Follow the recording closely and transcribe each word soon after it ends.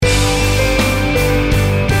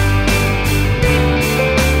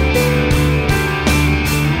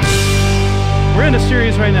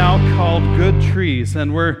right now called Good Trees,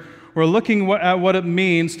 and we're looking at what it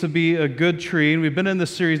means to be a good tree. And we've been in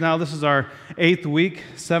this series now. This is our 7th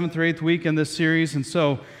or 8th week in this series, and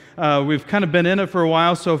so we've kind of been in it for a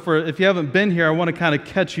while. So if you haven't been here, I want to kind of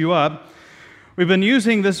catch you up. We've been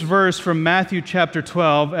using this verse from Matthew chapter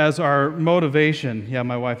 12 as our motivation. Yeah,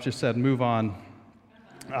 my wife just said, move on.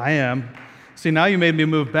 I am. See, now you made me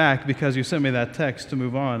move back because you sent me that text to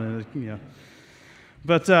move on. And,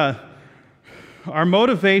 But our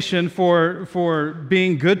motivation for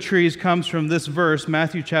being good trees comes from this verse,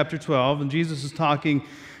 Matthew chapter 12, and Jesus is talking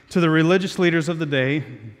to the religious leaders of the day,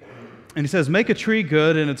 and he says, make a tree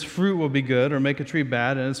good and its fruit will be good, or make a tree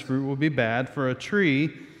bad and its fruit will be bad, for a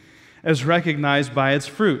tree is recognized by its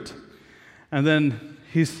fruit. And then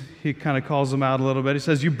he kind of calls them out a little bit. He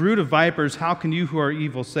says, you brood of vipers, how can you who are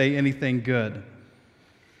evil say anything good?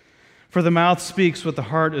 For the mouth speaks what the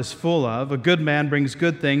heart is full of. A good man brings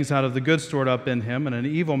good things out of the good stored up in him, and an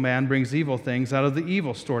evil man brings evil things out of the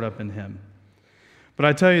evil stored up in him. But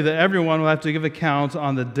I tell you that everyone will have to give account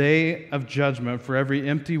on the day of judgment for every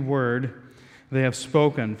empty word they have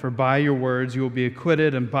spoken. For by your words you will be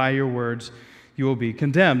acquitted, and by your words you will be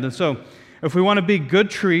condemned. And so, if we want to be good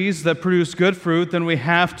trees that produce good fruit, then we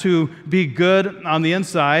have to be good on the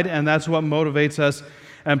inside, and that's what motivates us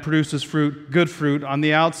and produces good fruit on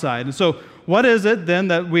the outside. And so what is it then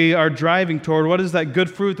that we are driving toward? What is that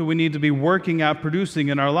good fruit that we need to be working at producing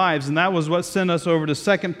in our lives? And that was what sent us over to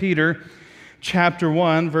 2 Peter chapter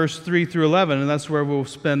 1, verse 3 through 11, and that's where we'll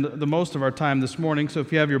spend the most of our time this morning. So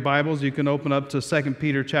if you have your Bibles, you can open up to 2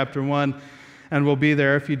 Peter chapter 1, and we'll be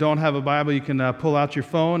there. If you don't have a Bible, you can pull out your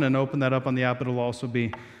phone and open that up on the app. It'll also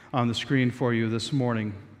be on the screen for you this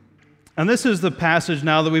morning. And this is the passage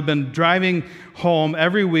now that we've been driving home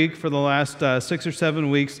every week for the last 6 or 7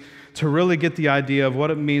 weeks to really get the idea of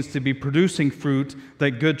what it means to be producing fruit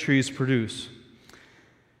that good trees produce.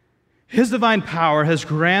 His divine power has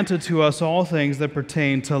granted to us all things that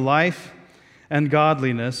pertain to life and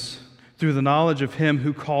godliness through the knowledge of Him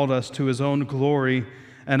who called us to His own glory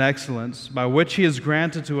and excellence, by which He has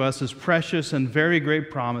granted to us His precious and very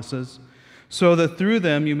great promises, so that through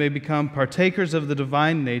them you may become partakers of the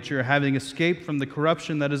divine nature, having escaped from the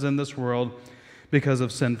corruption that is in this world because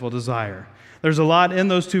of sinful desire. There's a lot in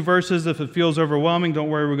those two verses. If it feels overwhelming, don't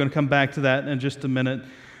worry, we're going to come back to that in just a minute.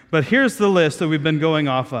 But here's the list that we've been going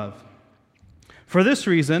off of. For this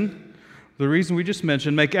reason, the reason we just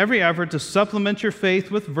mentioned, make every effort to supplement your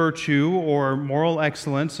faith with virtue, or moral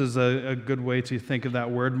excellence is a good way to think of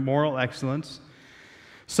that word, moral excellence.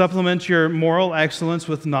 Supplement your moral excellence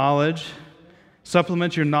with knowledge.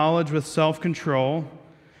 Supplement your knowledge with self-control.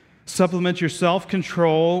 Supplement your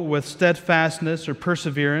self-control with steadfastness or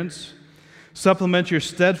perseverance. Supplement your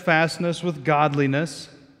steadfastness with godliness.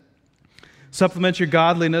 Supplement your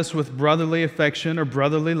godliness with brotherly affection or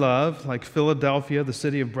brotherly love, like Philadelphia, the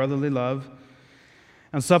city of brotherly love.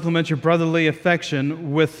 And supplement your brotherly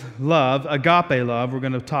affection with love, agape love. We're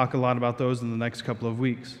going to talk a lot about those in the next couple of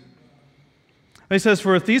weeks. He says,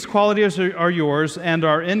 for if these qualities are yours and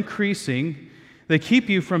are increasing, they keep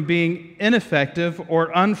you from being ineffective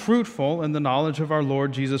or unfruitful in the knowledge of our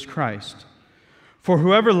Lord Jesus Christ. For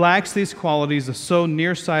whoever lacks these qualities is so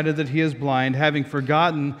nearsighted that he is blind, having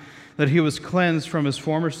forgotten that he was cleansed from his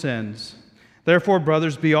former sins. Therefore,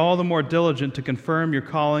 brothers, be all the more diligent to confirm your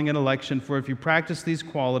calling and election, for if you practice these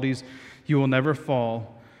qualities, you will never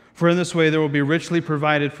fall. For in this way there will be richly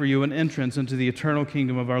provided for you an entrance into the eternal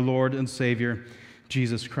kingdom of our Lord and Savior,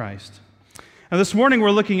 Jesus Christ. And this morning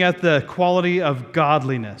we're looking at the quality of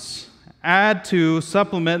godliness.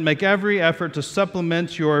 Make every effort to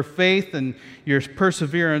supplement your faith and your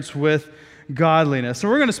perseverance with godliness. So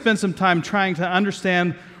we're going to spend some time trying to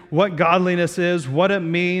understand what godliness is, what it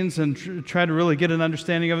means, and try to really get an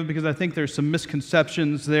understanding of it, because I think there's some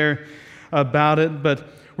misconceptions there about it. But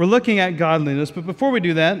we're looking at godliness. But before we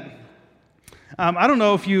do that, I don't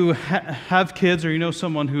know if you have kids or you know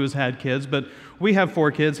someone who has had kids, but we have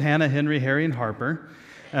 4 kids, Hannah, Henry, Harry, and Harper.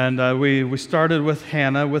 And we started with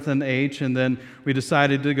Hannah with an H, and then we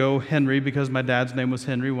decided to go Henry because my dad's name was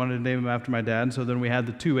Henry, wanted to name him after my dad. So then we had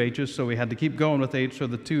the 2 H's, so we had to keep going with H so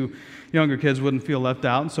the 2 younger kids wouldn't feel left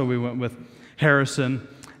out. And so we went with Harrison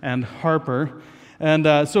and Harper.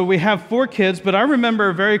 And so we have 4 kids, but I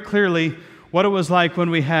remember very clearly what it was like when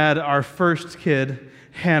we had our first kid,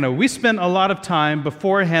 Hannah. We spent a lot of time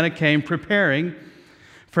before Hannah came preparing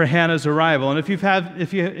for Hannah's arrival. And if you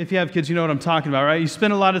have kids, you know what I'm talking about, right? You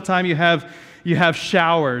spend a lot of time, you have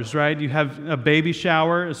showers, right? You have a baby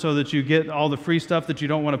shower so that you get all the free stuff that you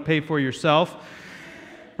don't want to pay for yourself,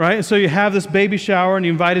 right? And so you have this baby shower and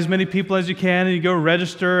you invite as many people as you can and you go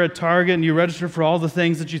register at Target and you register for all the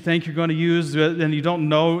things that you think you're going to use and you don't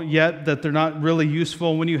know yet that they're not really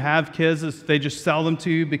useful. When you have kids, they just sell them to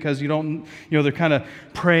you because you don't, they're kind of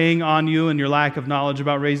preying on you and your lack of knowledge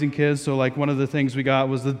about raising kids. So like one of the things we got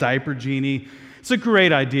was the diaper genie. It's a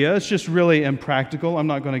great idea. It's just really impractical. I'm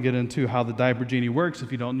not going to get into how the diaper genie works.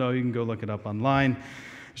 If you don't know, you can go look it up online.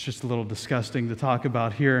 It's just a little disgusting to talk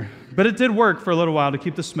about here. But it did work for a little while to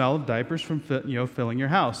keep the smell of diapers from filling your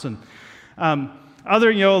house. And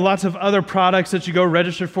lots of other products that you go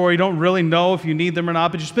register for, you don't really know if you need them or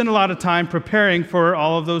not, but you spend a lot of time preparing for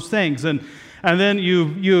all of those things. And then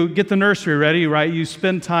you get the nursery ready, right? You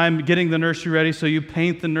spend time getting the nursery ready, so you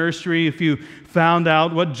paint the nursery. If you found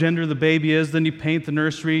out what gender the baby is, then you paint the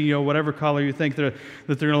nursery, whatever color you think that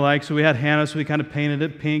they're going to like. So we had Hannah, so we kind of painted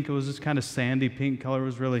it pink. It was this kind of sandy pink color. It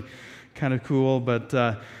was really kind of cool. But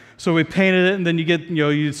so we painted it, and then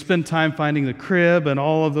you spend time finding the crib and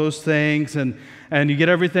all of those things, and you get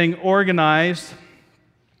everything organized.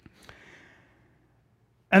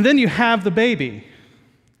 And then you have the baby.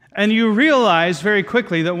 And you realize very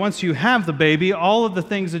quickly that once you have the baby, all of the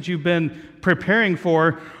things that you've been preparing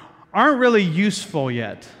for aren't really useful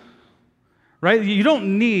yet, right? You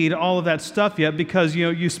don't need all of that stuff yet because,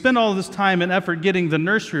 you spend all this time and effort getting the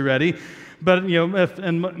nursery ready, but, if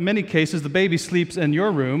in many cases the baby sleeps in your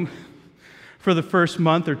room for the first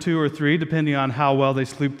month or 2 or 3, depending on how well they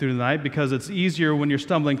sleep through the night, because it's easier when you're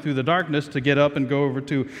stumbling through the darkness to get up and go over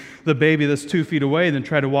to the baby that's 2 feet away than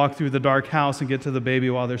try to walk through the dark house and get to the baby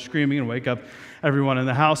while they're screaming and wake up everyone in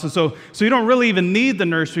the house. And so you don't really even need the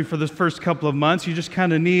nursery for the first couple of months. You just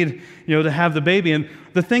kind of need, to have the baby. And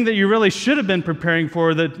the thing that you really should have been preparing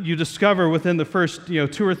for that you discover within the first, 2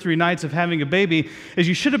 or 3 nights of having a baby is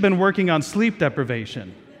you should have been working on sleep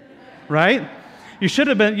deprivation, right? We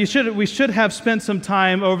should have spent some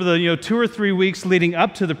time over the 2 or 3 weeks leading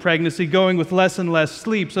up to the pregnancy going with less and less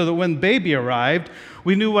sleep so that when baby arrived,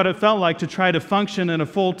 we knew what it felt like to try to function in a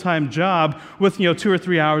full-time job with 2 or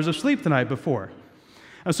 3 hours of sleep the night before.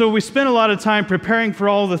 And so we spent a lot of time preparing for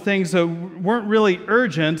all the things that weren't really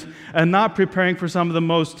urgent and not preparing for some of the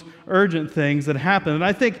most urgent things that happen. And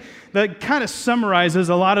I think that kind of summarizes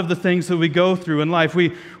a lot of the things that we go through in life.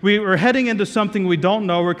 We are heading into something we don't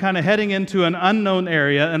know. We're kind of heading into an unknown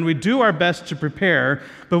area, and we do our best to prepare.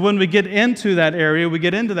 But when we get into that area, we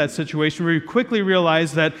get into that situation, we quickly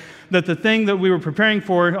realize that the thing that we were preparing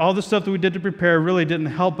for, all the stuff that we did to prepare, really didn't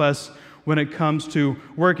help us when it comes to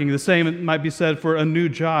working. The same might be said for a new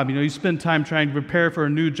job. You spend time trying to prepare for a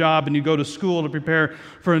new job, and you go to school to prepare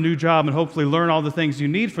for a new job and hopefully learn all the things you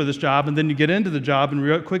need for this job, and then you get into the job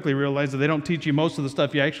and quickly realize that they don't teach you most of the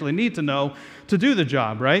stuff you actually need to know to do the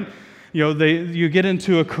job, right? You get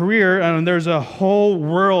into a career, and there's a whole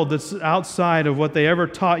world that's outside of what they ever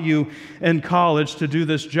taught you in college to do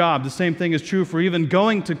this job. The same thing is true for even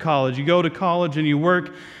going to college. You go to college and you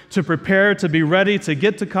work to prepare, to be ready to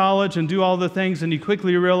get to college and do all the things, and you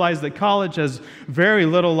quickly realize that college has very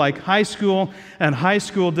little like high school, and high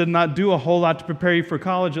school did not do a whole lot to prepare you for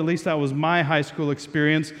college. At least that was my high school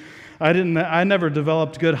experience. I never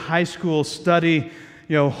developed good high school study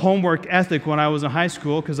homework ethic when I was in high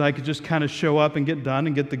school because I could just kind of show up and get done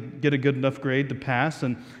and get a good enough grade to pass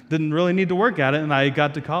and didn't really need to work at it. And I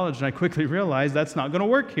got to college and I quickly realized that's not going to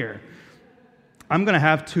work here. I'm going to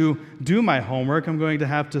have to do my homework. I'm going to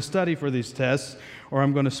have to study for these tests, or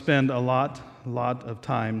I'm going to spend a lot of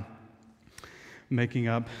time making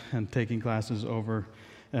up and taking classes over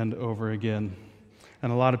and over again.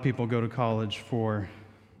 And a lot of people go to college for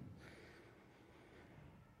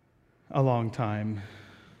a long time.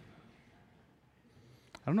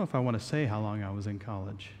 I don't know if I want to say how long I was in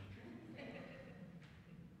college.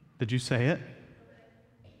 Did you say it?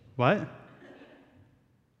 What?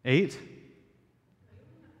 8?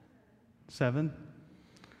 7?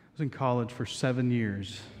 I was in college for 7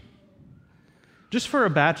 years. Just for a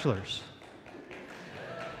bachelor's.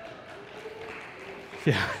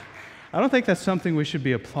 Yeah, I don't think that's something we should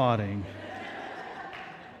be applauding.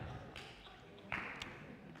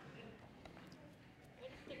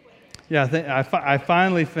 Yeah, I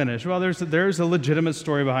finally finished. Well, there's a legitimate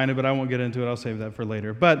story behind it, but I won't get into it. I'll save that for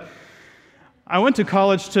later. But I went to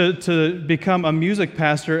college to become a music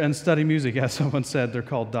pastor and study music. As someone said, they're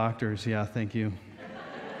called doctors. Yeah, thank you.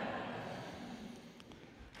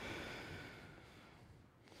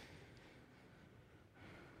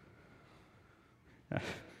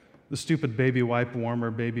 The stupid baby wipe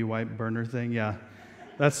warmer, baby wipe burner thing, yeah.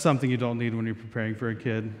 That's something you don't need when you're preparing for a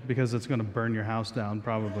kid because it's going to burn your house down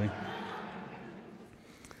probably.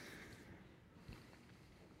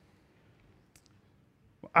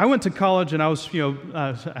 I went to college and I was,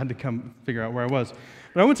 I had to come figure out where I was.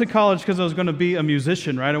 But I went to college because I was going to be a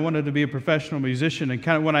musician, right? I wanted to be a professional musician. And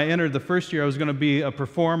kind of when I entered the first year, I was going to be a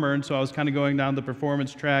performer. And so I was kind of going down the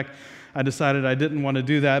performance track. I decided I didn't want to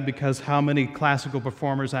do that because how many classical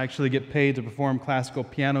performers actually get paid to perform classical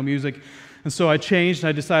piano music? And so I changed and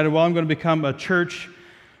I decided, well, I'm going to become a church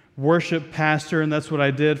worship pastor, and that's what I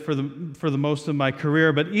did for the most of my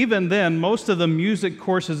career. But even then, most of the music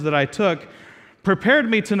courses that I took prepared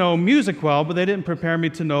me to know music well, but they didn't prepare me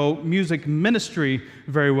to know music ministry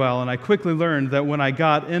very well. And I quickly learned that when I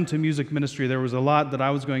got into music ministry, there was a lot that I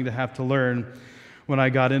was going to have to learn when I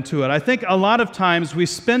got into it. I think a lot of times we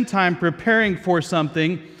spend time preparing for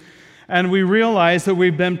something, and we realize that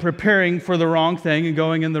we've been preparing for the wrong thing and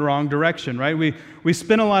going in the wrong direction, right? We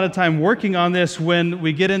spend a lot of time working on this. When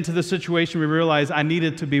we get into the situation, we realize I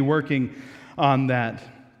needed to be working on that.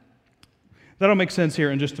 That'll make sense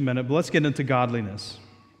here in just a minute, but let's get into godliness.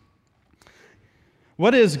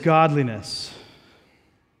 What is godliness?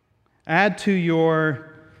 Add to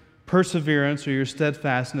your perseverance or your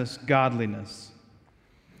steadfastness, godliness.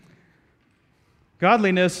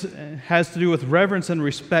 Godliness has to do with reverence and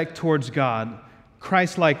respect towards God,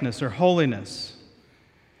 Christ-likeness or holiness.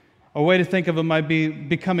 A way to think of it might be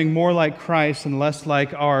becoming more like Christ and less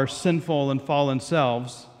like our sinful and fallen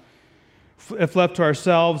selves. If left to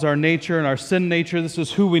ourselves, our nature and our sin nature, this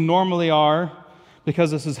is who we normally are because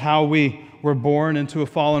this is how we were born into a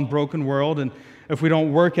fallen, broken world. And if we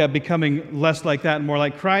don't work at becoming less like that and more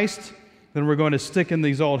like Christ, then we're going to stick in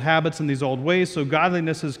these old habits and these old ways. So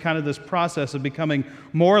godliness is kind of this process of becoming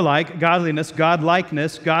more like godliness,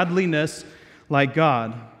 godlikeness, godliness like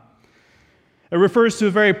God. It refers to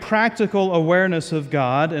a very practical awareness of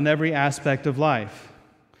God in every aspect of life.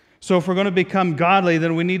 So if we're going to become godly,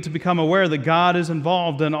 then we need to become aware that God is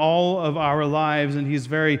involved in all of our lives, and He's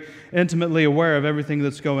very intimately aware of everything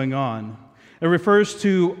that's going on. It refers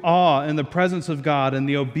to awe in the presence of God and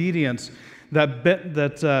the obedience that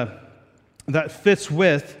fits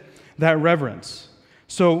with that reverence.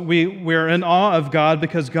 So we're in awe of God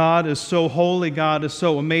because God is so holy, God is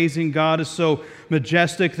so amazing, God is so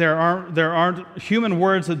majestic. There aren't human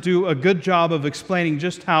words that do a good job of explaining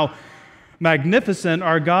just how magnificent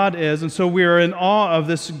our God is. And so we are in awe of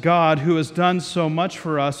this God who has done so much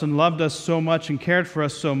for us and loved us so much and cared for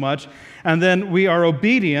us so much. And then we are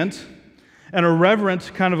obedient in a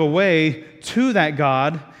reverent kind of a way to that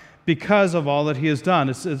God because of all that He has done.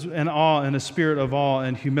 It's an awe and a spirit of awe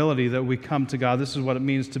and humility that we come to God. This is what it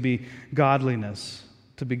means to be godliness,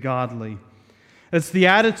 to be godly. It's the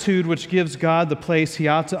attitude which gives God the place He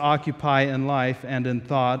ought to occupy in life and in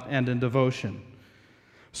thought and in devotion.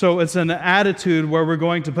 So it's an attitude where we're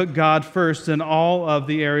going to put God first in all of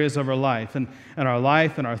the areas of our life, and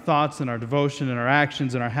our thoughts, and our devotion, and our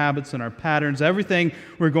actions, and our habits, and our patterns. Everything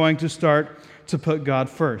we're going to start to put God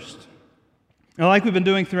first. Now, like we've been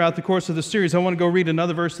doing throughout the course of the series, I want to go read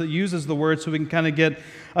another verse that uses the word so we can kind of get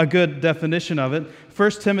a good definition of it.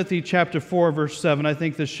 1 Timothy chapter 4, verse 7. I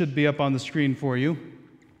think this should be up on the screen for you.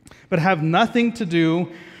 But have nothing to do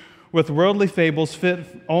with worldly fables fit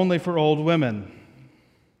only for old women.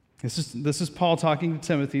 This is Paul talking to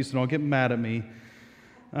Timothy, so don't get mad at me.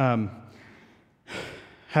 Have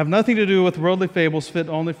nothing to do with worldly fables fit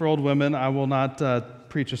only for old women. I will not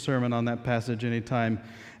preach a sermon on that passage anytime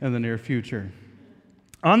in the near future.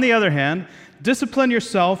 On the other hand, discipline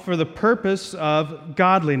yourself for the purpose of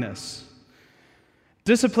godliness.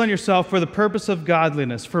 Discipline yourself for the purpose of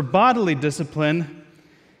godliness. For bodily discipline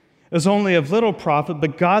is only of little profit,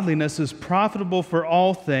 but godliness is profitable for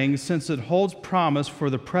all things, since it holds promise for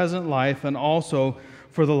the present life and also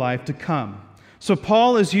for the life to come. So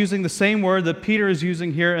Paul is using the same word that Peter is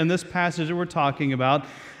using here in this passage that we're talking about,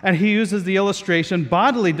 and he uses the illustration,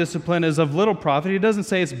 bodily discipline is of little profit. He doesn't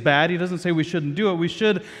say it's bad. He doesn't say we shouldn't do it. We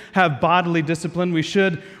should have bodily discipline. We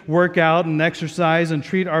should work out and exercise and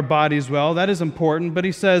treat our bodies well. That is important. But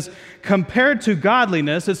he says, compared to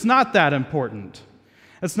godliness, it's not that important.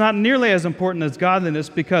 It's not nearly as important as godliness,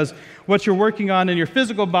 because what you're working on in your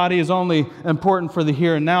physical body is only important for the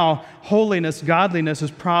here and now. Holiness, godliness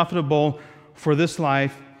is profitable for this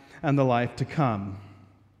life and the life to come.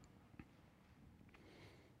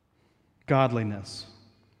 Godliness.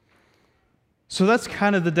 So that's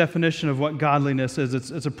kind of the definition of what godliness is.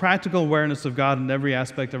 It's a practical awareness of God in every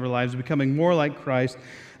aspect of our lives, becoming more like Christ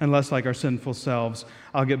and less like our sinful selves.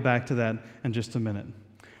 I'll get back to that in just a minute.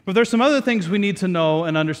 But there's some other things we need to know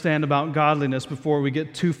and understand about godliness before we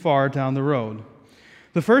get too far down the road.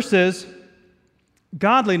 The first is,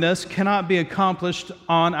 godliness cannot be accomplished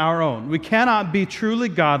on our own. We cannot be truly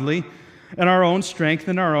godly in our own strength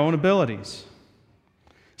and our own abilities.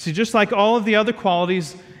 See, just like all of the other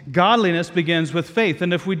qualities godliness begins with faith.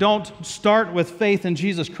 And if we don't start with faith in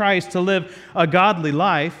Jesus Christ to live a godly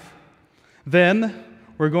life, then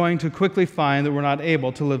we're going to quickly find that we're not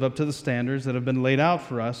able to live up to the standards that have been laid out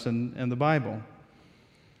for us in the Bible.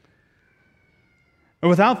 And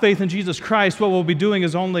without faith in Jesus Christ, what we'll be doing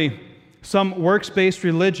is only some works-based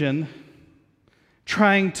religion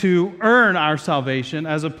trying to earn our salvation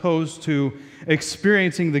as opposed to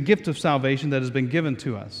experiencing the gift of salvation that has been given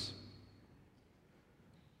to us.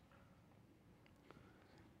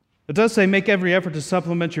 It does say, make every effort to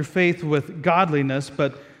supplement your faith with godliness,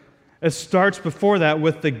 but it starts before that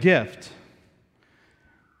with the gift.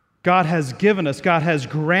 God has given us, God has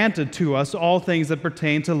granted to us all things that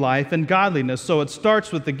pertain to life and godliness. So it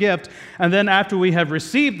starts with the gift, and then after we have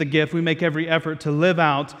received the gift, we make every effort to live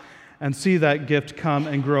out and see that gift come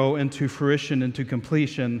and grow into fruition, into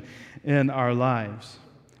completion in our lives.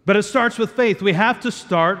 But it starts with faith. We have to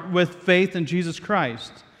start with faith in Jesus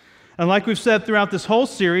Christ. And like we've said throughout this whole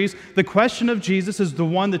series, the question of Jesus is the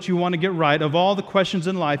one that you want to get right. Of all the questions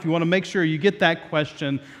in life, you want to make sure you get that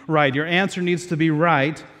question right. Your answer needs to be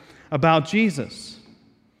right about Jesus.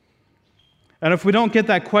 And if we don't get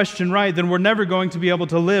that question right, then we're never going to be able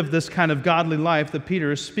to live this kind of godly life that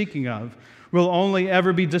Peter is speaking of. We'll only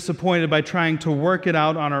ever be disappointed by trying to work it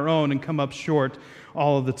out on our own and come up short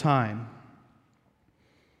all of the time.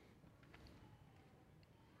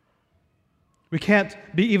 We can't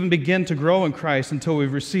even begin to grow in Christ until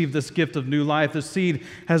we've received this gift of new life. The seed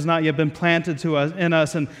has not yet been planted in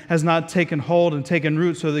us and has not taken hold and taken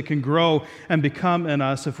root so that it can grow and become in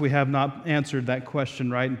us if we have not answered that question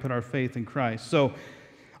right and put our faith in Christ. So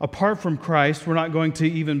apart from Christ, we're not going to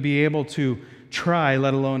even be able to try,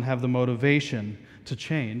 let alone have the motivation to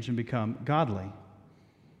change and become godly.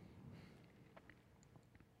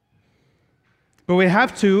 But we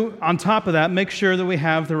have to, on top of that, make sure that we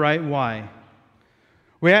have the right why.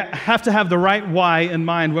 We have to have the right why in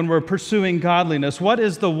mind when we're pursuing godliness. What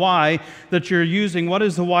is the why that you're using? What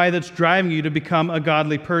is the why that's driving you to become a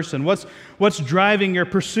godly person? What's driving your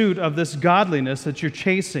pursuit of this godliness that you're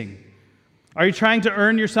chasing? Are you trying to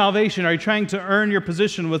earn your salvation? Are you trying to earn your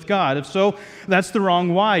position with God? If so, that's the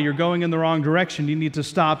wrong why. You're going in the wrong direction. You need to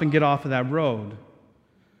stop and get off of that road.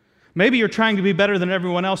 Maybe you're trying to be better than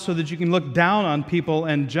everyone else so that you can look down on people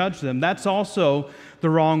and judge them. That's also the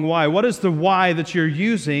wrong why. What is the why that you're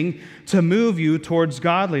using to move you towards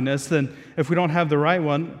godliness? Then if we don't have the right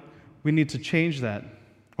one, we need to change that.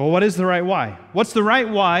 Well, what is the right why? What's the right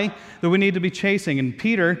why that we need to be chasing? And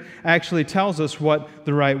Peter actually tells us what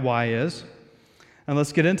the right why is. And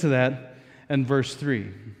let's get into that in verse 3.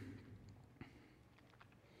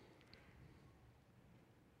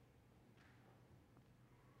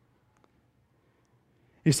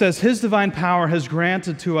 He says, His divine power has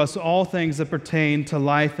granted to us all things that pertain to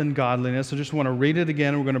life and godliness. I just want to read it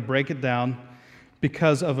again. We're going to break it down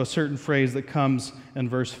because of a certain phrase that comes in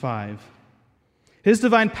verse 5. His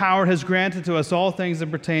divine power has granted to us all things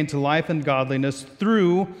that pertain to life and godliness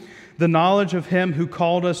through the knowledge of Him who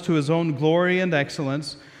called us to His own glory and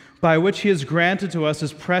excellence, by which He has granted to us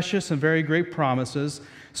His precious and very great promises,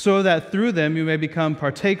 so that through them you may become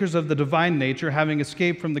partakers of the divine nature, having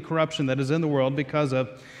escaped from the corruption that is in the world because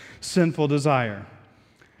of sinful desire.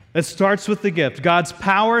 It starts with the gift. God's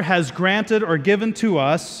power has granted or given to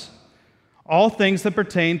us all things that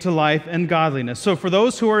pertain to life and godliness. So for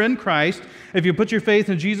those who are in Christ, if you put your faith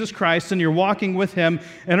in Jesus Christ and you're walking with Him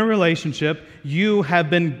in a relationship, you have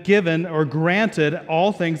been given or granted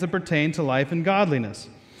all things that pertain to life and godliness.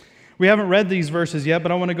 We haven't read these verses yet,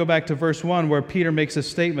 but I want to go back to verse 1 where Peter makes a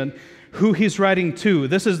statement, who he's writing to.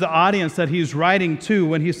 This is the audience that he's writing to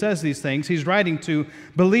when he says these things. He's writing to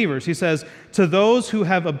believers. He says, to those who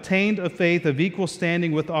have obtained a faith of equal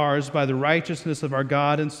standing with ours by the righteousness of our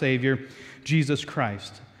God and Savior, Jesus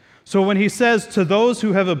Christ. So when he says to those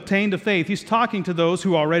who have obtained a faith, he's talking to those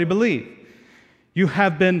who already believe. You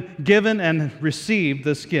have been given and received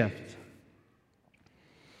this gift.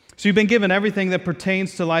 So you've been given everything that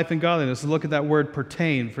pertains to life and godliness. Look at that word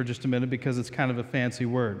pertain for just a minute because it's kind of a fancy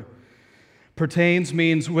word. Pertains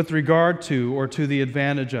means with regard to or to the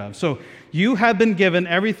advantage of. So you have been given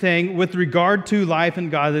everything with regard to life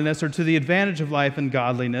and godliness or to the advantage of life and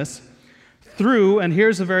godliness through, and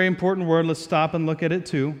here's a very important word, let's stop and look at it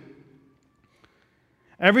too.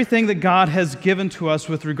 Everything that God has given to us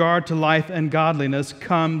with regard to life and godliness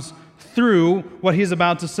comes through what he's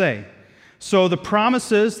about to say. So the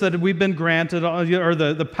promises that we've been granted, or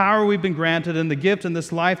the power we've been granted and the gift in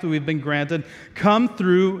this life that we've been granted, come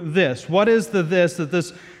through this. What is the this that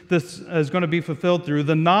this is going to be fulfilled through?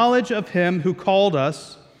 The knowledge of Him who called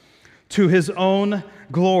us to His own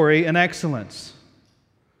glory and excellence.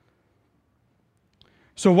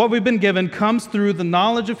 So what we've been given comes through the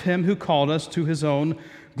knowledge of Him who called us to His own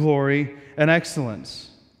glory and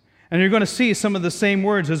excellence. And you're going to see some of the same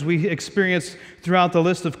words as we experience throughout the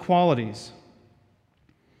list of qualities.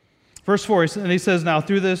 Verse 4, and he says, now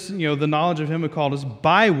through this, the knowledge of Him who called us,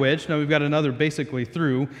 by which, now we've got another basically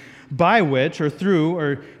through, by which, or through,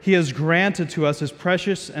 or He has granted to us His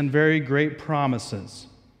precious and very great promises.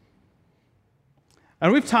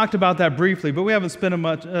 And we've talked about that briefly, but we haven't spent a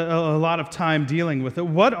lot of time dealing with it.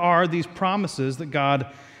 What are these promises that God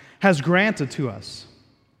has granted to us?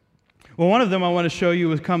 Well, one of them I want to show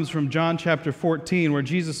you comes from John chapter 14, where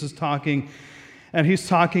Jesus is talking, and He's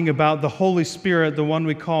talking about the Holy Spirit, the one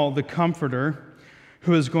we call the Comforter,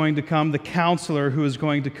 who is going to come, the Counselor who is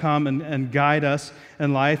going to come and guide us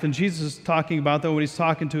in life. And Jesus is talking about that when He's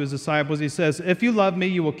talking to His disciples. He says, if you love me,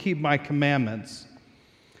 you will keep my commandments.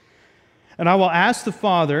 And I will ask the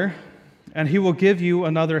Father, and He will give you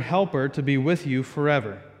another helper to be with you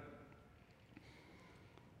forever.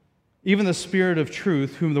 Even the Spirit of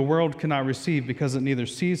truth, whom the world cannot receive because it neither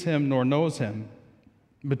sees Him nor knows Him.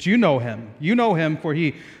 But you know Him. You know Him, for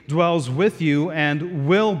He dwells with you and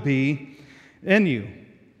will be in you.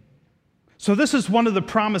 So this is one of the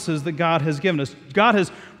promises that God has given us. God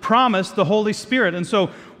has promised the Holy Spirit. And so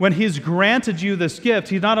when He's granted you this gift,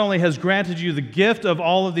 He not only has granted you the gift of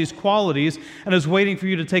all of these qualities and is waiting for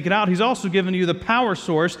you to take it out, He's also given you the power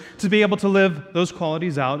source to be able to live those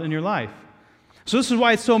qualities out in your life. So this is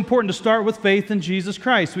why it's so important to start with faith in Jesus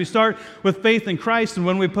Christ. We start with faith in Christ, and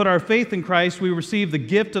when we put our faith in Christ, we receive the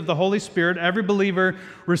gift of the Holy Spirit. Every believer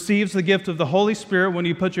receives the gift of the Holy Spirit. When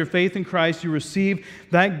you put your faith in Christ, you receive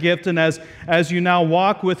that gift, and as you now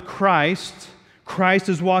walk with Christ, Christ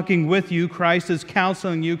is walking with you, Christ is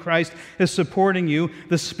counseling you, Christ is supporting you,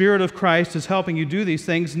 the Spirit of Christ is helping you do these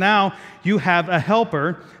things. Now you have a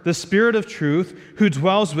helper, the Spirit of truth, who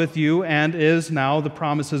dwells with you and is now, the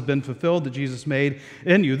promise has been fulfilled that Jesus made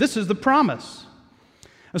in you. This is the promise.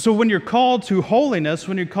 And so when you're called to holiness,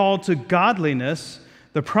 when you're called to godliness,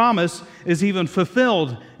 the promise is even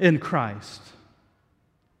fulfilled in Christ.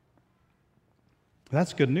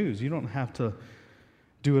 That's good news. You don't have to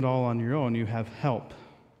do it all on your own. You have help.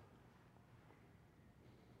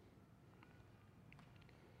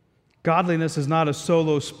 Godliness is not a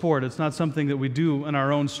solo sport. It's not something that we do in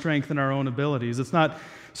our own strength and our own abilities. It's not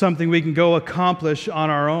something we can go accomplish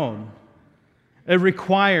on our own.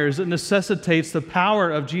 It necessitates the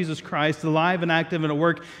power of Jesus Christ, alive and active and at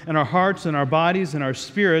work in our hearts and our bodies and our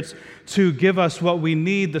spirits, to give us what we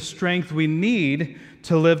need, the strength we need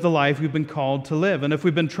to live the life we've been called to live. And if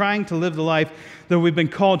we've been trying to live the life that we've been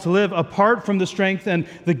called to live apart from the strength and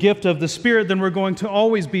the gift of the Spirit, then we're going to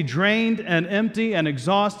always be drained and empty and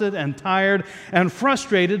exhausted and tired and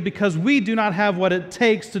frustrated because we do not have what it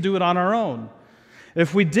takes to do it on our own.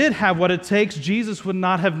 If we did have what it takes, Jesus would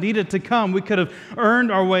not have needed to come. We could have earned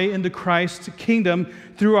our way into Christ's kingdom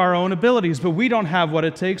through our own abilities, but we don't have what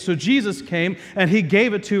it takes, so Jesus came and He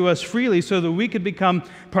gave it to us freely so that we could become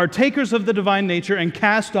partakers of the divine nature and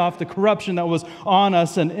cast off the corruption that was on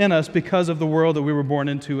us and in us because of the world that we were born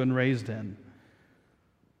into and raised in.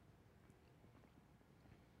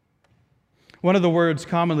 One of the words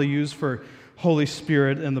commonly used for Holy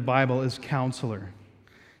Spirit in the Bible is counselor.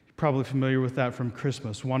 Probably familiar with that from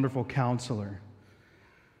Christmas, wonderful counselor.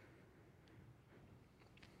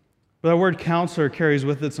 But that word counselor carries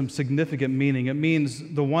with it some significant meaning. It means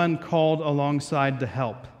the one called alongside to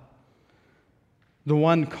help. The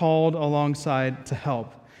one called alongside to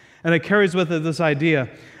help. And it carries with it this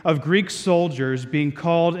idea of Greek soldiers being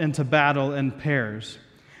called into battle in pairs.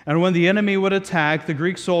 And when the enemy would attack, the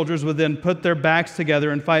Greek soldiers would then put their backs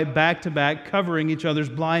together and fight back to back, covering each other's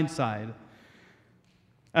blind side.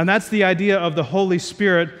 And that's the idea of the Holy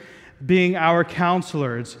Spirit being our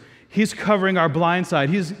counselor. He's covering our blind side.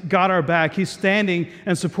 He's got our back. He's standing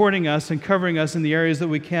and supporting us and covering us in the areas that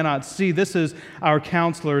we cannot see. This is our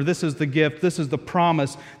counselor. This is the gift. This is the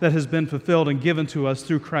promise that has been fulfilled and given to us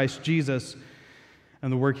through Christ Jesus and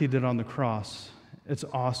the work He did on the cross. It's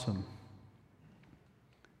awesome.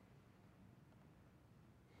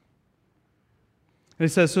 And He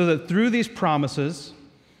says, so that through these promises,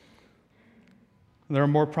 there are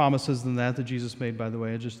more promises than that Jesus made, by the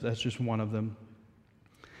way. That's just one of them.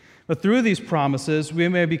 But through these promises, we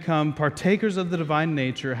may become partakers of the divine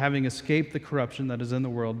nature, having escaped the corruption that is in the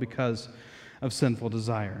world because of sinful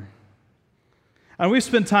desire. And we've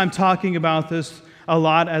spent time talking about this a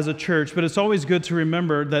lot as a church, but it's always good to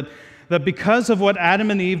remember that because of what Adam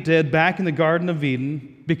and Eve did back in the Garden of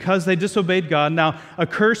Eden, because they disobeyed God, now a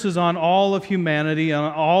curse is on all of humanity,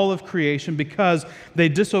 on all of creation, because they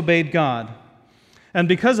disobeyed God. And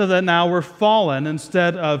because of that, now we're fallen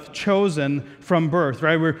instead of chosen from birth,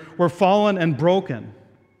 right? We're fallen and broken.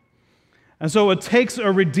 And so it takes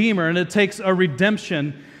a redeemer and it takes a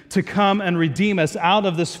redemption to come and redeem us out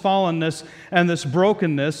of this fallenness and this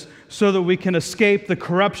brokenness so that we can escape the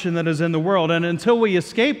corruption that is in the world. And until we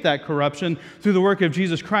escape that corruption through the work of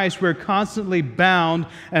Jesus Christ, we're constantly bound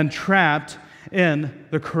and trapped in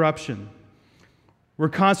the corruption. We're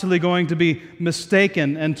constantly going to be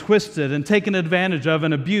mistaken and twisted and taken advantage of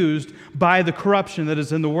and abused by the corruption that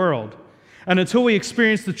is in the world. And until we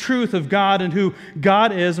experience the truth of God and who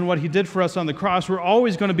God is and what He did for us on the cross, we're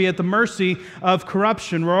always going to be at the mercy of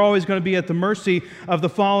corruption. We're always going to be at the mercy of the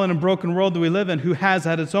fallen and broken world that we live in, who has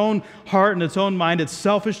at its own heart and its own mind its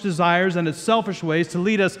selfish desires and its selfish ways to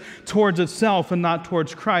lead us towards itself and not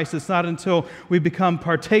towards Christ. It's not until we become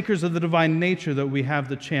partakers of the divine nature that we have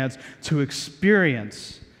the chance to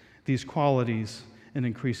experience these qualities in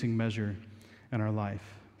increasing measure in our life.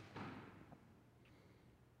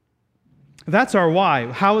 That's our why.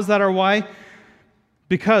 How is that our why?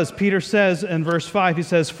 Because Peter says in verse 5, he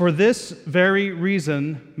says, "For this very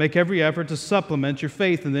reason, make every effort to supplement your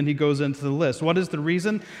faith." And then he goes into the list. What is the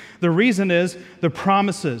reason? The reason is the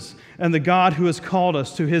promises and the God who has called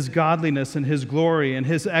us to His godliness and His glory and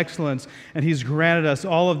His excellence. And He's granted us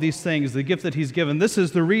all of these things, the gift that He's given. This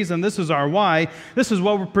is the reason. This is our why. This is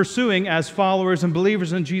what we're pursuing as followers and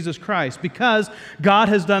believers in Jesus Christ. Because God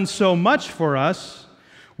has done so much for us,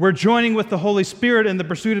 we're joining with the Holy Spirit in the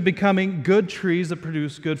pursuit of becoming good trees that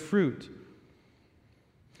produce good fruit.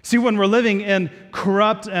 See, when we're living in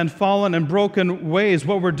corrupt and fallen and broken ways,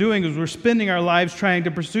 what we're doing is we're spending our lives trying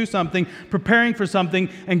to pursue something, preparing for something,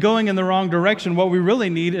 and going in the wrong direction. What we really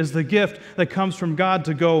need is the gift that comes from God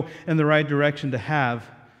to go in the right direction, to have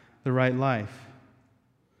the right life.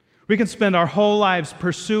 We can spend our whole lives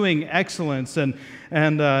pursuing excellence and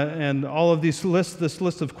all of this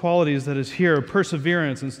list of qualities that is here: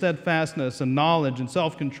 perseverance and steadfastness and knowledge and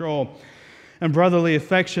self-control and brotherly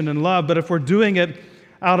affection and love. But if we're doing it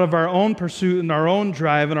out of our own pursuit and our own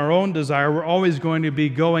drive and our own desire, we're always going to be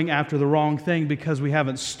going after the wrong thing because we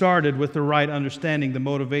haven't started with the right understanding, the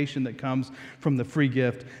motivation that comes from the free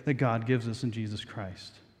gift that God gives us in Jesus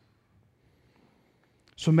Christ.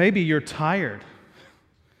 So maybe you're tired.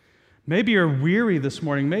 Maybe you're weary this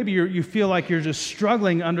morning. Maybe you feel like you're just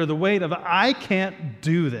struggling under the weight of, I can't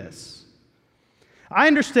do this. I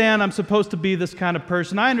understand I'm supposed to be this kind of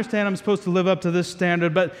person. I understand I'm supposed to live up to this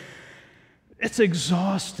standard, but it's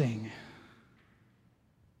exhausting.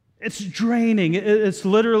 It's draining. It's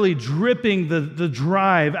literally dripping the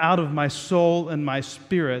drive out of my soul and my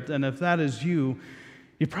spirit. And if that is you,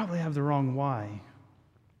 you probably have the wrong why.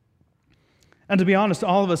 And to be honest,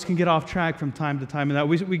 all of us can get off track from time to time in that.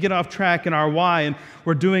 We get off track in our why, and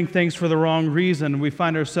we're doing things for the wrong reason. We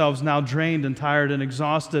find ourselves now drained and tired and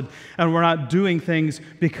exhausted, and we're not doing things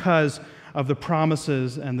because of the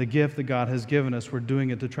promises and the gift that God has given us. We're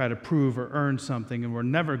doing it to try to prove or earn something, and we're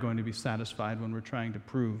never going to be satisfied when we're trying to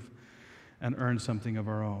prove and earn something of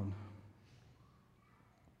our own.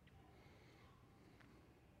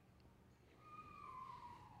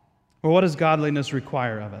 Well, what does godliness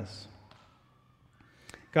require of us?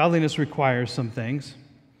 Godliness requires some things.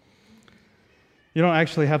 You don't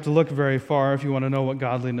actually have to look very far if you want to know what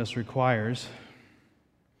godliness requires.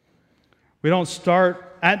 We don't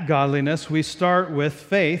start at godliness. We start with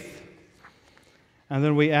faith, and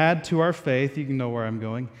then we add to our faith, you can know where I'm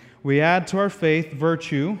going, we add to our faith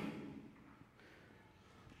virtue,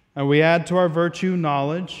 and we add to our virtue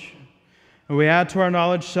knowledge, and we add to our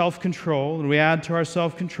knowledge self-control, and we add to our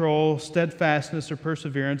self-control steadfastness or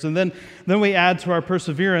perseverance, and then we add to our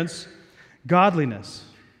perseverance godliness.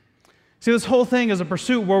 See, this whole thing is a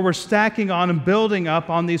pursuit where we're stacking on and building up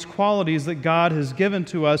on these qualities that God has given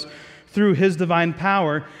to us through His divine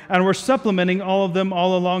power, and we're supplementing all of them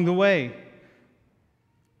all along the way.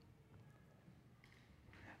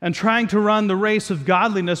 And trying to run the race of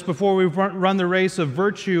godliness before we run the race of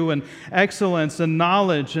virtue and excellence and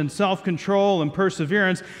knowledge and self-control and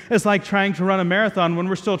perseverance is like trying to run a marathon when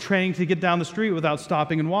we're still training to get down the street without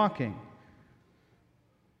stopping and walking.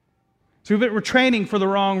 So we're training for the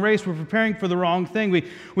wrong race. We're preparing for the wrong thing.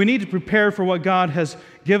 We need to prepare for what God has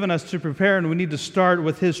given us to prepare, and we need to start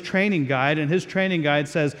with His training guide, and His training guide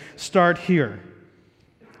says, start here.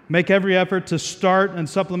 Make every effort to start and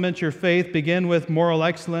supplement your faith. Begin with moral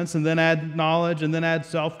excellence, and then add knowledge, and then add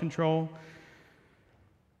self-control,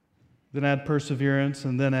 then add perseverance,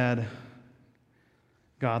 and then add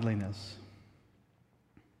godliness.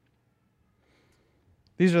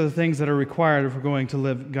 These are the things that are required if we're going to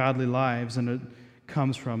live godly lives, and it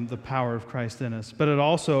comes from the power of Christ in us. But it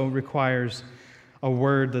also requires a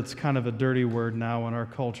word that's kind of a dirty word now in our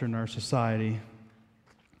culture and our society.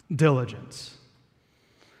 Diligence.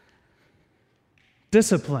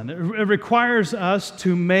 Discipline. It requires us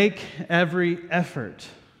to make every effort.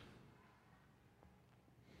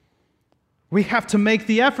 We have to make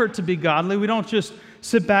the effort to be godly. We don't just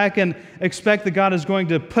sit back and expect that God is going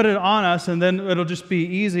to put it on us and then it'll just be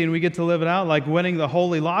easy and we get to live it out like winning the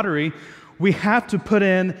holy lottery. We have to put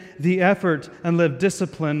in the effort and live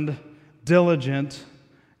disciplined, diligent,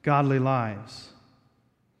 godly lives.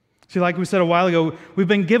 See, like we said a while ago, we've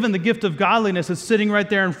been given the gift of godliness. It's sitting right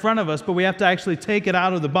there in front of us, but we have to actually take it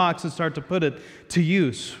out of the box and start to put it to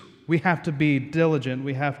use. We have to be diligent.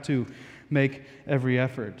 We have to make every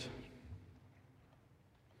effort.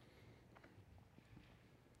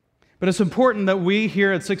 But it's important that we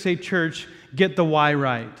here at 6-8 Church get the why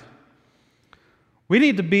right. We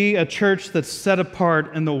need to be a church that's set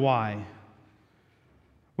apart in the why.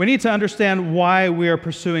 We need to understand why we are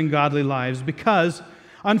pursuing godly lives because,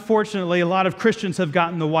 unfortunately, a lot of Christians have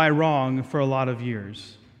gotten the why wrong for a lot of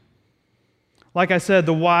years. Like I said,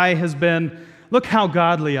 the why has been, look how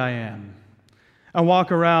godly I am. I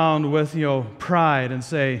walk around with, pride and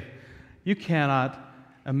say, you cannot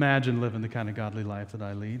imagine living the kind of godly life that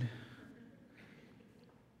I lead.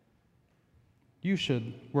 You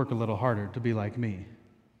should work a little harder to be like me.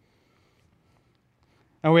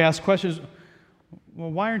 And we ask questions, well,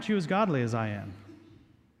 why aren't you as godly as I am?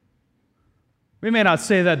 We may not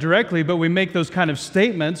say that directly, but we make those kind of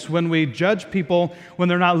statements when we judge people when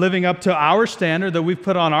they're not living up to our standard that we've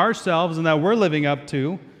put on ourselves and that we're living up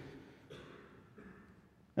to.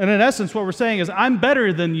 And in essence, what we're saying is, I'm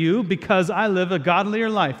better than you because I live a godlier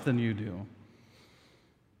life than you do.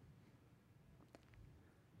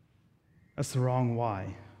 That's the wrong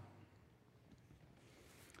why.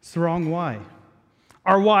 It's the wrong why.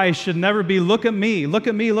 Our why should never be, look at me, look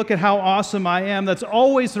at how awesome I am. That's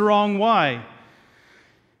always the wrong why.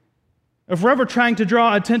 If we're ever trying to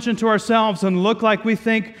draw attention to ourselves and look like we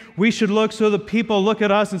think we should look so that people look at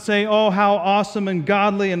us and say, oh, how awesome and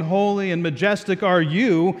godly and holy and majestic are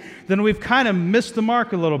you, then we've kind of missed the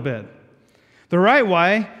mark a little bit. The right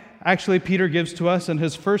why, actually, Peter gives to us in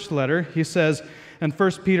his first letter. He says in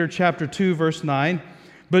 1 Peter chapter 2, verse 9,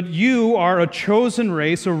 but you are a chosen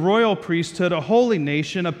race, a royal priesthood, a holy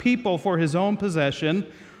nation, a people for his own possession.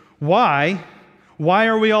 Why? Why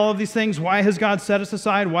are we all of these things? Why has God set us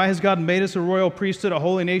aside? Why has God made us a royal priesthood, a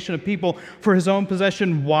holy nation, a people for his own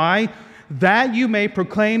possession? Why? That you may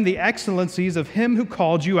proclaim the excellencies of him who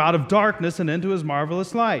called you out of darkness and into his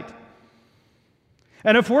marvelous light.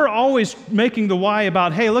 And if we're always making the why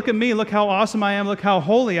about, hey, look at me, look how awesome I am, look how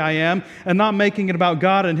holy I am, and not making it about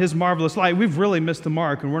God and his marvelous light, we've really missed the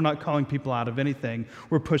mark, and we're not calling people out of anything.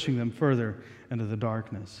 We're pushing them further into the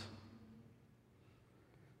darkness.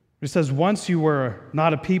 It says, once you were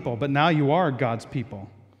not a people, but now you are God's people.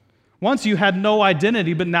 Once you had no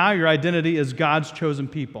identity, but now your identity is God's chosen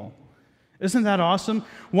people. Isn't that awesome?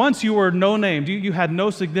 Once you were no named, you had no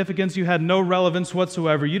significance, you had no relevance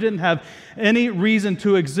whatsoever. You didn't have any reason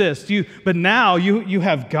to exist. But now you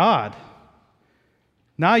have God.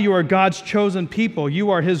 Now you are God's chosen people. You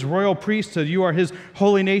are his royal priesthood. You are his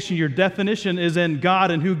holy nation. Your definition is in God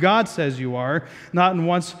and who God says you are, not in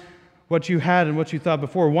what you had and what you thought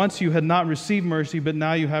before. Once you had not received mercy, but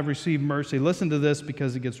now you have received mercy. Listen to this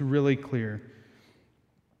because it gets really clear.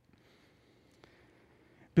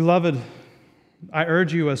 Beloved, I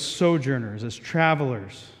urge you as sojourners, as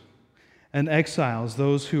travelers and exiles,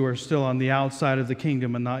 those who are still on the outside of the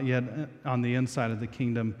kingdom and not yet on the inside of the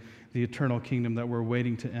kingdom, the eternal kingdom that we're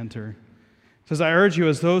waiting to enter. It says, I urge you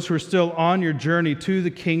as those who are still on your journey to the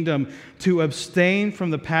kingdom to abstain from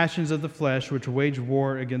the passions of the flesh which wage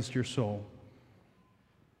war against your soul.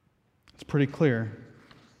 It's pretty clear.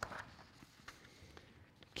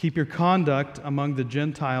 Keep your conduct among the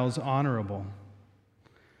Gentiles honorable,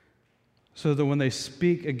 so that when they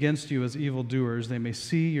speak against you as evildoers, they may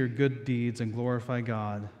see your good deeds and glorify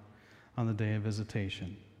God on the day of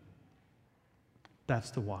visitation. That's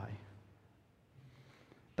the why.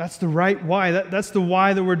 That's the right why. That's the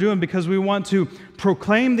why that we're doing, because we want to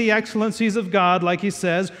proclaim the excellencies of God, like he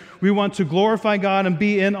says. We want to glorify God and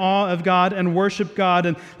be in awe of God and worship God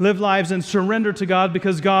and live lives and surrender to God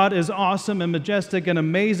because God is awesome and majestic and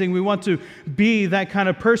amazing. We want to be that kind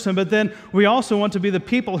of person, but then we also want to be the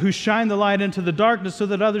people who shine the light into the darkness so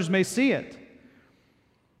that others may see it.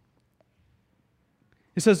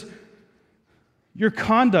 He says, your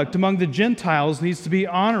conduct among the Gentiles needs to be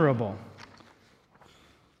honorable.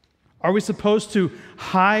 Are we supposed to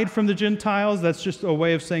hide from the Gentiles? That's just a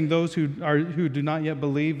way of saying those who do not yet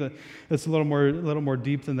believe. It's a little more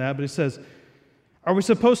deep than that. But it says, Are we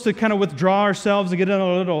supposed to kind of withdraw ourselves and get in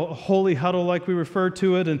a little holy huddle like we refer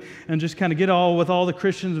to it and just kind of get all with all the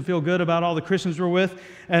Christians and feel good about all the Christians we're with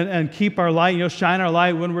and keep our light, shine our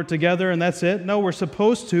light when we're together and that's it? No, we're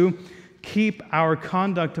supposed to keep our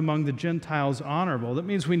conduct among the Gentiles honorable. That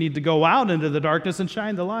means we need to go out into the darkness and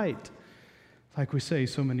shine the light, like we say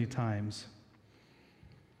so many times.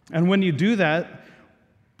 And when you do that,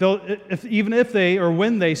 even if they or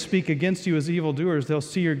when they speak against you as evildoers, they'll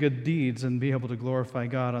see your good deeds and be able to glorify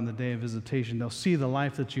God on the day of visitation. They'll see the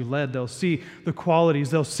life that you led. They'll see the qualities.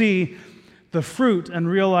 They'll see the fruit and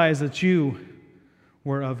realize that you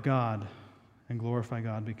were of God and glorify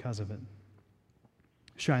God because of it.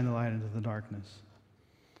 Shine the light into the darkness.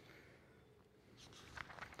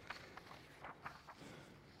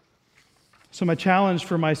 So my challenge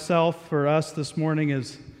for myself, for us this morning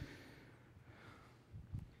is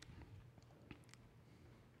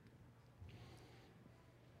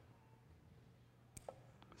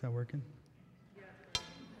that working? Yeah.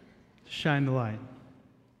 Shine the light.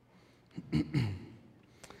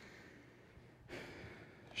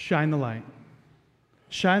 Shine the light.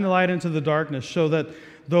 Shine the light into the darkness so that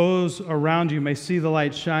those around you may see the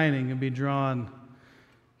light shining and be drawn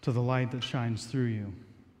to the light that shines through you.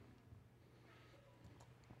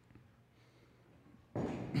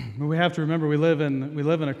 But we have to remember we live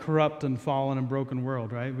in a corrupt and fallen and broken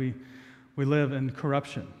world, right? We live in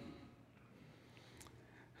corruption.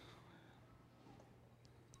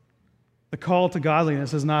 The call to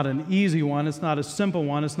godliness is not an easy one. It's not a simple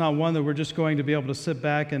one. It's not one that we're just going to be able to sit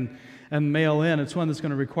back and mail in. It's one that's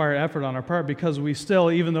going to require effort on our part because we still,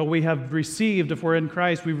 even though we have received, if we're in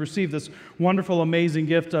Christ, we've received this wonderful, amazing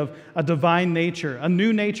gift of a divine nature, a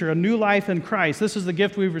new life in Christ. This is the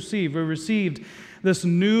gift we've received. We've received this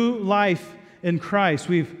new life in Christ.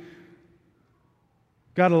 We've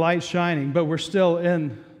got a light shining, but we're still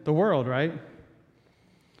in the world, right?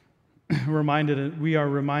 We are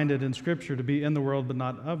reminded in Scripture to be in the world but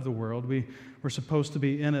not of the world. We're supposed to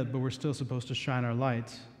be in it, but we're still supposed to shine our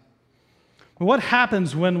lights. But what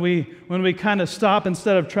happens when we kind of stop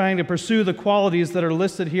instead of trying to pursue the qualities that are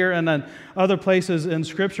listed here and in other places in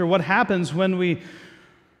Scripture? What happens when we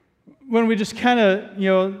just kind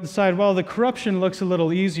of decide, well, the corruption looks a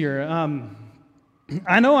little easier.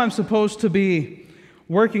 I know I'm supposed to be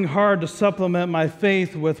working hard to supplement my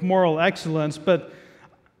faith with moral excellence, but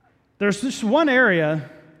there's just one area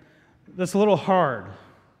that's a little hard.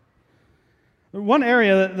 One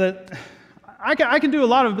area that I can do a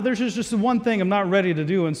lot of, but there's just one thing I'm not ready to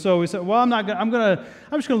do. And so we said, well, I'm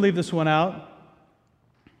just gonna leave this one out.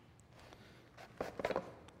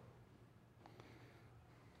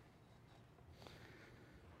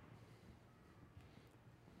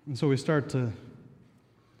 And so we start to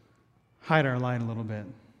hide our light a little bit.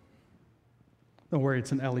 Don't worry,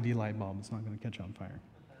 it's an LED light bulb. It's not going to catch on fire.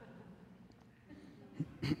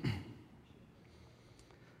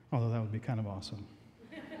 Although that would be kind of awesome.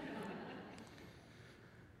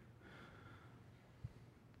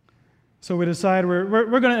 So we decide we're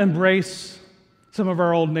going to embrace some of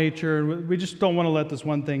our old nature, and we just don't want to let this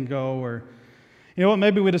one thing go. Or, you know what,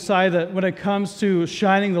 maybe we decide that when it comes to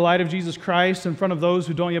shining the light of Jesus Christ in front of those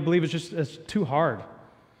who don't yet believe, it's too hard.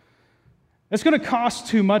 It's going to cost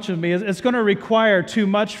too much of me. It's going to require too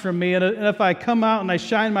much from me. And if I come out and I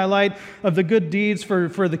shine my light of the good deeds for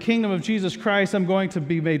the kingdom of Jesus Christ, I'm going to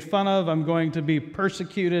be made fun of. I'm going to be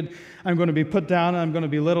persecuted. I'm going to be put down. And I'm going to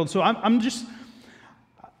be belittled. So I'm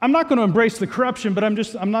not going to embrace the corruption, but I'm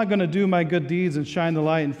not going to do my good deeds and shine the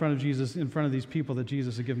light in front of Jesus, in front of these people that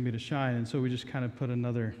Jesus has given me to shine. And so we just kind of put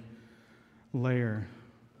another layer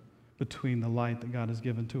between the light that God has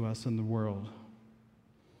given to us and the world.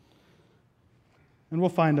 And we'll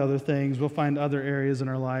find other things. We'll find other areas in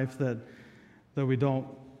our life that we don't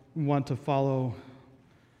want to follow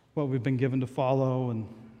what we've been given to follow. And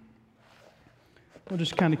we'll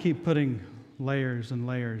just kind of keep putting layers and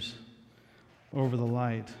layers over the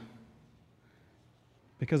light.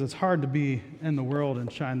 Because it's hard to be in the world and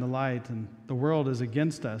shine the light. And the world is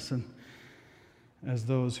against us and as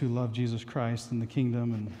those who love Jesus Christ and the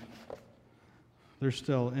kingdom. And they're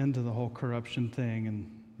still into the whole corruption thing and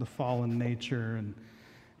the fallen nature, and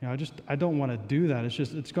I don't want to do that.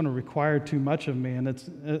 It's going to require too much of me, and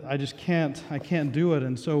I can't do it.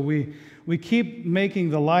 And so we keep making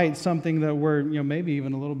the light something that we're maybe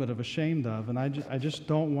even a little bit of ashamed of, and I just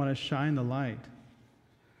don't want to shine the light.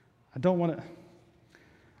 I don't want to.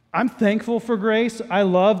 I'm thankful for grace. I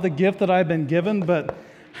love the gift that I've been given, but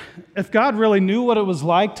if God really knew what it was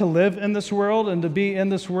like to live in this world and to be in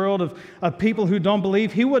this world of people who don't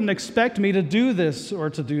believe, He wouldn't expect me to do this or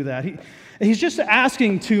to do that. He's just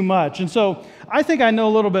asking too much. And so I think I know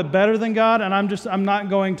a little bit better than God, and I'm not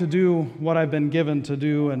going to do what I've been given to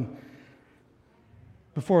do. And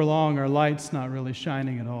before long, our light's not really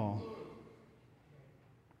shining at all.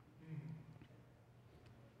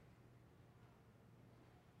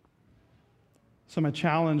 So my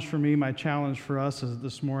challenge for us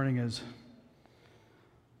this morning is,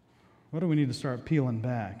 what do we need to start peeling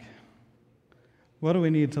back? What do we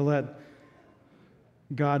need to let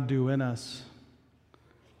God do in us?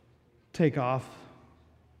 Take off,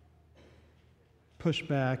 push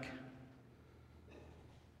back,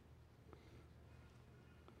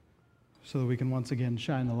 so that we can once again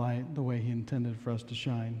shine the light the way He intended for us to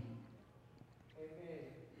shine.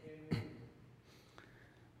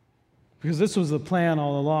 Because this was the plan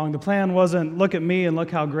all along. The plan wasn't, look at me and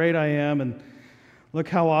look how great I am and look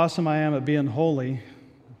how awesome I am at being holy.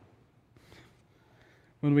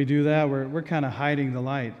 When we do that, we're kind of hiding the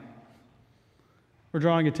light. We're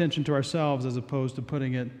drawing attention to ourselves as opposed to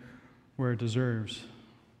putting it where it deserves,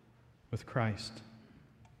 with Christ.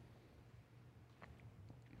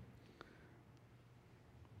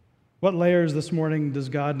 What layers this morning does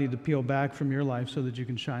God need to peel back from your life so that you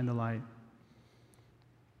can shine the light?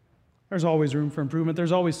 There's always room for improvement.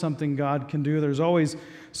 There's always something God can do. There's always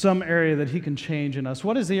some area that He can change in us.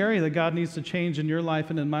 What is the area that God needs to change in your life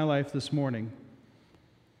and in my life this morning?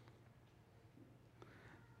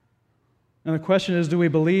 And the question is, do we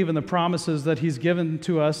believe in the promises that He's given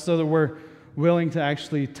to us so that we're willing to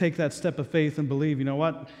actually take that step of faith and believe, you know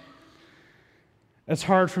what? It's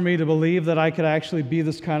hard for me to believe that I could actually be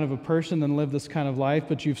this kind of a person and live this kind of life,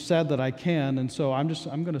 but you've said that I can, and so I'm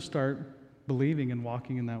going to start believing and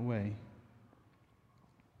walking in that way.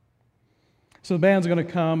 So the band's going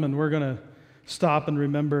to come, and we're going to stop and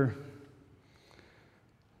remember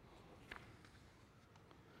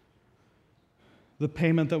the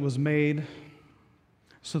payment that was made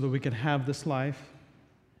so that we could have this life.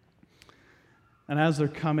 And as they're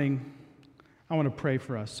coming, I want to pray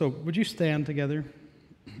for us. So would you stand together?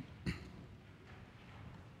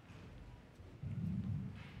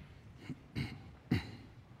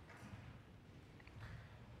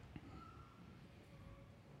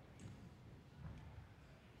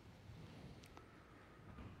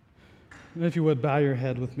 And if you would, bow your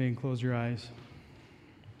head with me and close your eyes.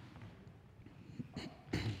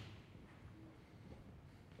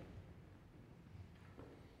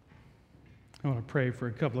 I want to pray for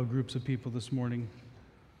a couple of groups of people this morning.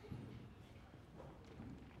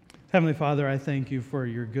 Heavenly Father, I thank You for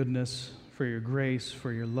Your goodness, for Your grace,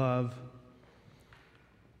 for Your love,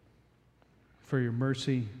 for Your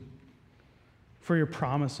mercy, for Your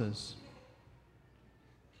promises.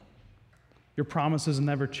 Your promises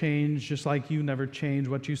never change, just like You never change.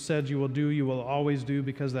 What You said You will do, You will always do,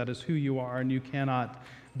 because that is who You are, and You cannot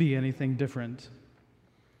be anything different.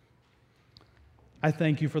 I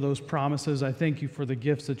thank You for those promises. I thank You for the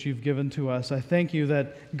gifts that You've given to us. I thank You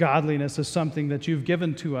that godliness is something that You've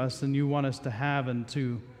given to us and You want us to have and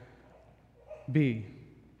to be.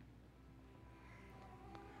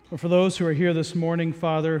 But for those who are here this morning,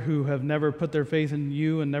 Father, who have never put their faith in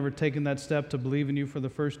You and never taken that step to believe in You for the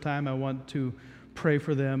first time, I want to pray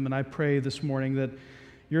for them. And I pray this morning that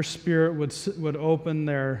Your Spirit would open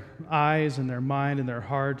their eyes and their mind and their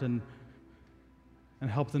heart and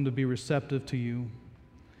help them to be receptive to You.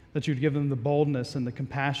 That You'd give them the boldness and the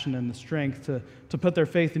compassion and the strength to put their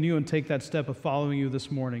faith in You and take that step of following You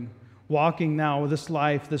this morning. Walking now with this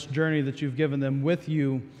life, this journey that You've given them with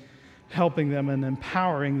You, helping them and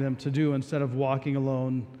empowering them to do instead of walking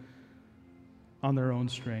alone on their own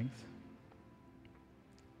strength.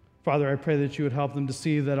 Father, I pray that You would help them to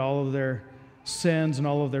see that all of their sins and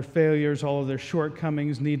all of their failures, all of their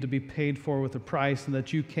shortcomings need to be paid for with a price, and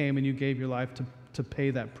that You came and You gave Your life to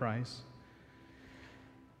pay that price.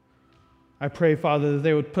 I pray, Father, that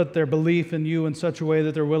they would put their belief in You in such a way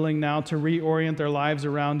that they're willing now to reorient their lives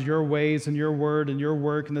around Your ways and Your word and Your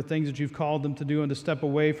work and the things that You've called them to do, and to step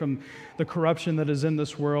away from the corruption that is in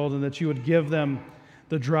this world, and that You would give them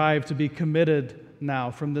the drive to be committed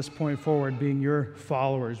now from this point forward, being Your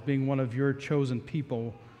followers, being one of Your chosen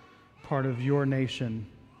people, part of Your nation,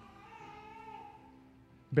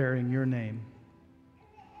 bearing Your name.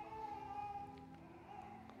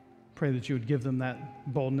 Pray that You would give them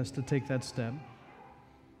that boldness to take that step.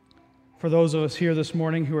 For those of us here this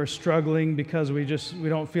morning who are struggling because we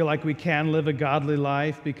don't feel like we can live a godly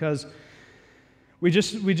life, because we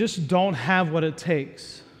just don't have what it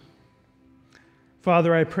takes.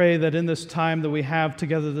 Father, I pray that in this time that we have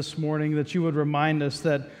together this morning, that You would remind us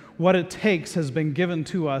that what it takes has been given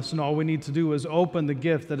to us, and all we need to do is open the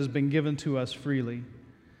gift that has been given to us freely.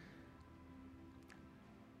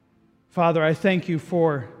 Father, I thank you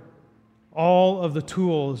for all of the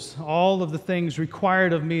tools, all of the things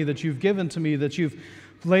required of me that you've given to me, that you've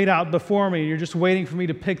laid out before me. You're just waiting for me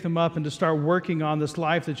to pick them up and to start working on this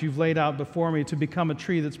life that you've laid out before me to become a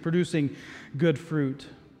tree that's producing good fruit.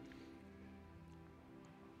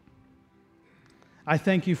 I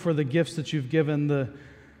thank you for the gifts that you've given, the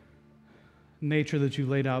nature that you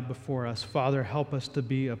laid out before us. Father, help us to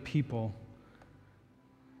be a people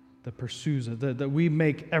that pursues it, that we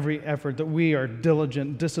make every effort, that we are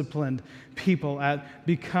diligent, disciplined people at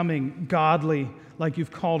becoming godly like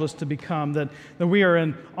you've called us to become, that we are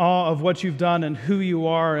in awe of what you've done and who you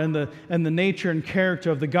are and the nature and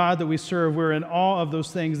character of the God that we serve. We're in awe of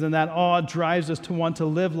those things, and that awe drives us to want to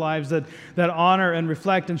live lives that honor and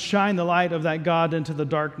reflect and shine the light of that God into the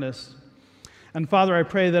darkness. And Father, I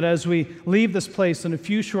pray that as we leave this place in a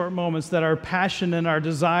few short moments, that our passion and our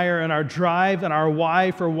desire and our drive and our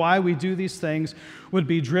why for why we do these things would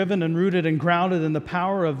be driven and rooted and grounded in the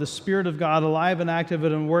power of the Spirit of God, alive and active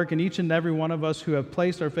and at work in each and every one of us who have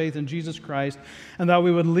placed our faith in Jesus Christ, and that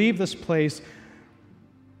we would leave this place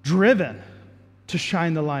driven to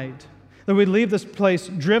shine the light. That we'd leave this place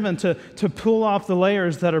driven to pull off the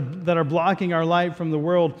layers that are blocking our light from the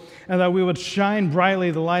world, and that we would shine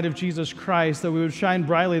brightly the light of Jesus Christ, that we would shine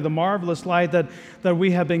brightly the marvelous light that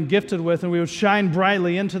we have been gifted with, and we would shine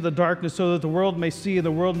brightly into the darkness so that the world may see,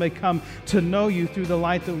 the world may come to know you through the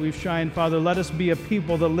light that we've shined. Father, let us be a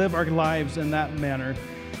people that live our lives in that manner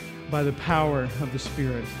by the power of the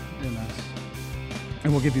Spirit in us.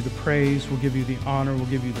 And we'll give you the praise, we'll give you the honor, we'll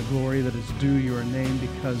give you the glory that is due your name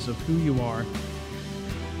because of who you are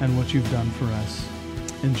and what you've done for us.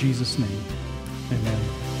 In Jesus' name,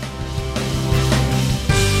 amen.